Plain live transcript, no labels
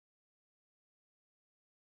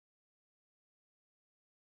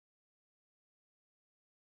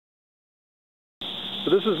So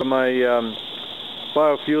this is my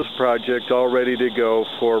biofuels project, all ready to go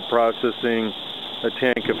for processing a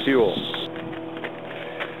tank of fuel.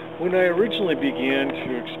 When I originally began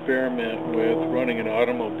to experiment with running an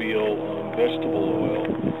automobile on vegetable oil,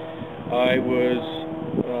 I was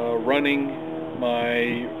running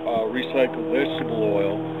my recycled vegetable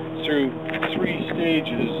oil through 3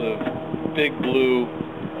 stages of big blue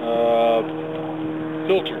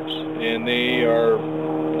filters, and they are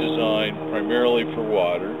designed primarily for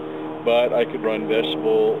water, but I could run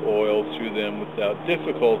vegetable oil through them without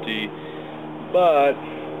difficulty. But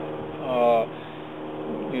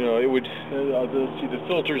you know, it would the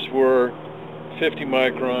filters were 50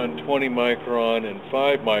 micron, 20 micron, and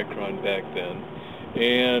 5 micron back then,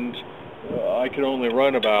 and I could only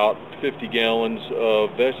run about 50 gallons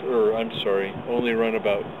of only run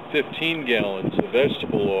about 15 gallons of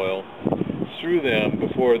vegetable oil through them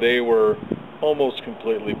before they were almost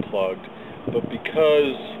completely plugged. But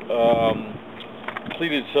because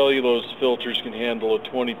pleated cellulose filters can handle a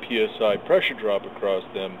 20 psi pressure drop across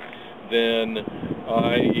them, then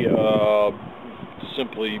I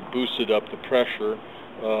simply boosted up the pressure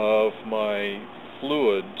of my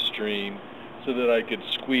fluid stream so that I could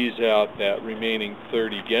squeeze out that remaining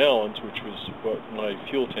 30 gallons, which was what my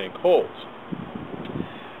fuel tank holds.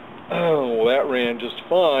 Well, that ran just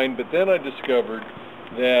fine, but then I discovered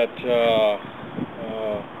that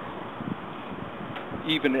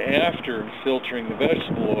even after filtering the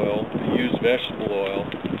vegetable oil, the used vegetable oil,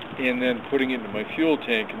 and then putting it into my fuel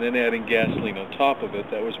tank and then adding gasoline on top of it,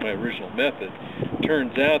 that was my original method.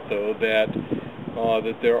 Turns out, though, that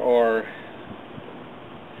there are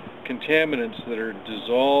contaminants that are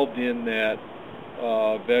dissolved in that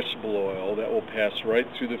vegetable oil that will pass right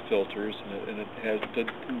through the filters, and it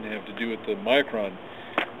didn't have to do with the micron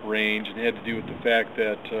range. It had to do with the fact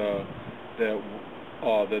that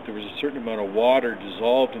that there was a certain amount of water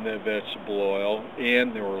dissolved in that vegetable oil,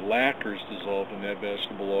 and there were lacquers dissolved in that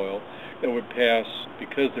vegetable oil that would pass,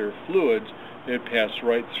 because they're fluids, they'd pass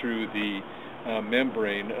right through the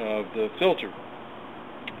membrane of the filter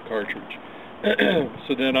cartridge.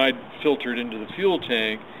 So then I'd filter it into the fuel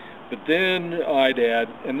tank, but then I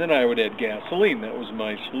would add gasoline. That was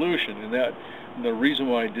my solution, and the reason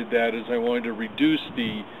why I did that is I wanted to reduce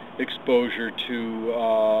the exposure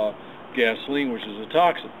to gasoline, which is a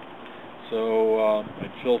toxin. So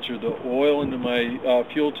I'd filter the oil into my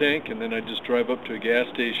fuel tank, and then I'd just drive up to a gas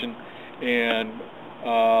station and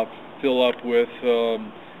fill up with,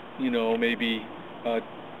 you know, maybe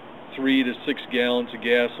 3 to 6 gallons of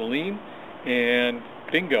gasoline, and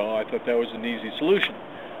bingo, I thought that was an easy solution.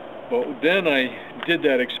 But then I did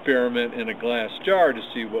that experiment in a glass jar to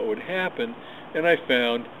see what would happen, and I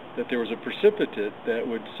found that there was a precipitate that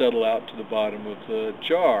would settle out to the bottom of the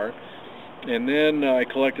jar. And then I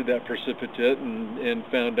collected that precipitate and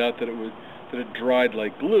found out that it dried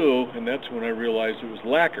like glue, and that's when I realized it was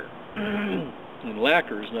lacquer. And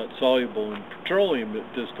lacquer is not soluble in petroleum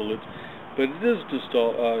distillates, but it is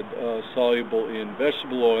soluble in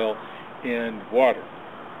vegetable oil and water.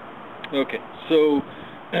 Okay, so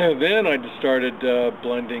then I just started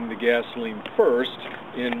blending the gasoline first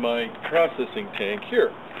in my processing tank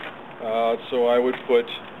here. So I would put,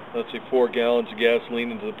 let's say, 4 gallons of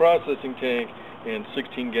gasoline into the processing tank and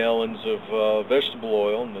 16 gallons of vegetable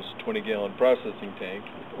oil in this 20-gallon processing tank,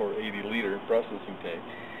 or 80-liter processing tank.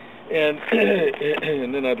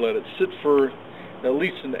 And then I'd let it sit for at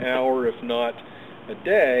least an hour, if not a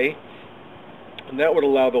day, and that would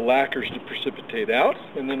allow the lacquers to precipitate out,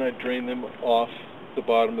 and then I'd drain them off the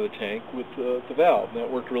bottom of the tank with the valve. And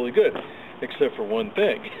that worked really good, except for one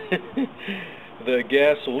thing. The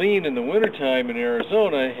gasoline in the wintertime in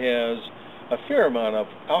Arizona has a fair amount of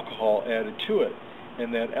alcohol added to it,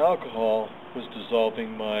 and that alcohol was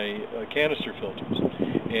dissolving my canister filters.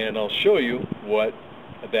 And I'll show you what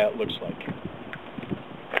that looks like.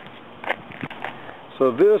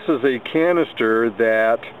 So this is a canister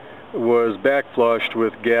that was backflushed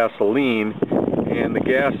with gasoline, and the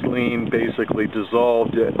gasoline basically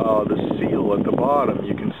dissolved the seal at the bottom.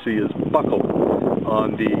 You can see is buckled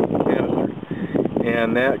on the canister,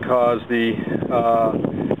 and that caused the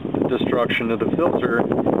destruction of the filter,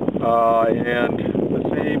 and the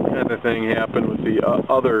same kind of thing happened with the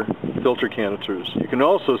other filter canisters. You can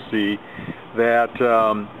also see that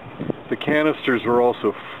the canisters were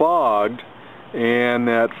also fogged, and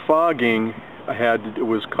that fogging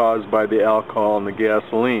was caused by the alcohol and the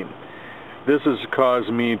gasoline. This has caused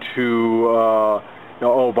me to,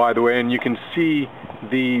 oh, by the way, and you can see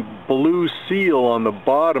the blue seal on the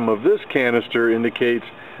bottom of this canister indicates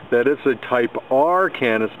that it's a type R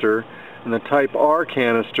canister, and the type R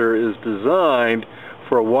canister is designed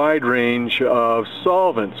for a wide range of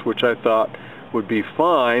solvents, which I thought would be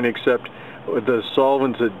fine, except the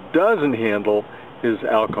solvents it doesn't handle is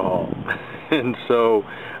alcohol. And so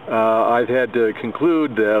I've had to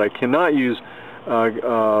conclude that I cannot use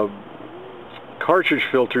cartridge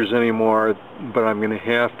filters anymore, but I'm going to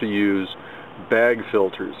have to use bag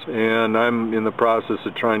filters. And I'm in the process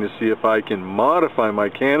of trying to see if I can modify my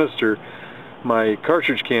cartridge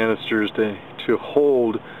canisters to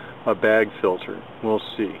hold a bag filter. We'll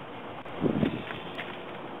see.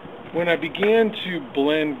 When I began to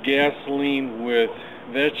blend gasoline with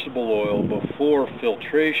vegetable oil before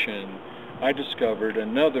filtration, I discovered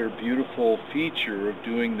another beautiful feature of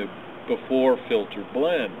doing the before filter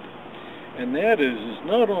blend. And that is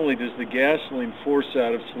not only does the gasoline force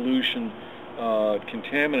out of solution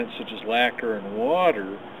contaminants such as lacquer and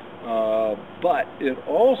water, but it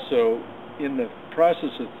also, in the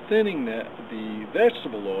process of thinning the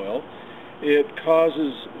vegetable oil, it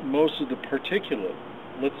causes most of the particulate,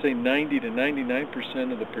 let's say 90 to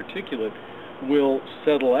 99% of the particulate, will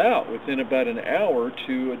settle out within about an hour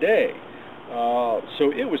to a day.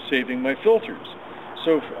 So it was saving my filters.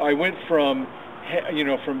 So I went from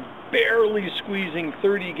barely squeezing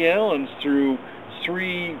 30 gallons through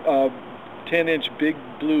 3 10-inch big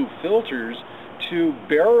blue filters to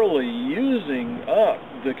barely using up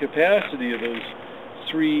the capacity of those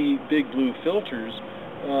 3 big blue filters,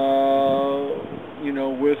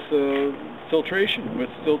 with filtration, with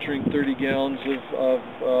filtering 30 gallons of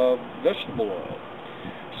vegetable oil.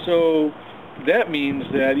 So that means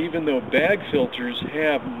that even though bag filters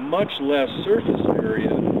have much less surface area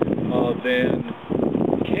than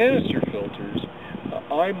canister filters,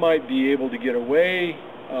 I might be able to get away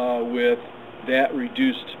with that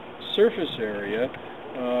reduced surface area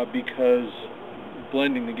because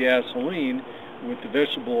blending the gasoline with the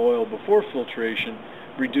vegetable oil before filtration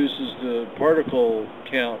reduces the particle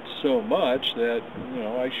count so much that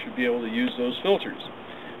I should be able to use those filters,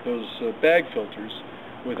 those bag filters,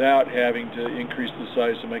 without having to increase the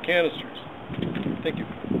size of my canisters. Thank you.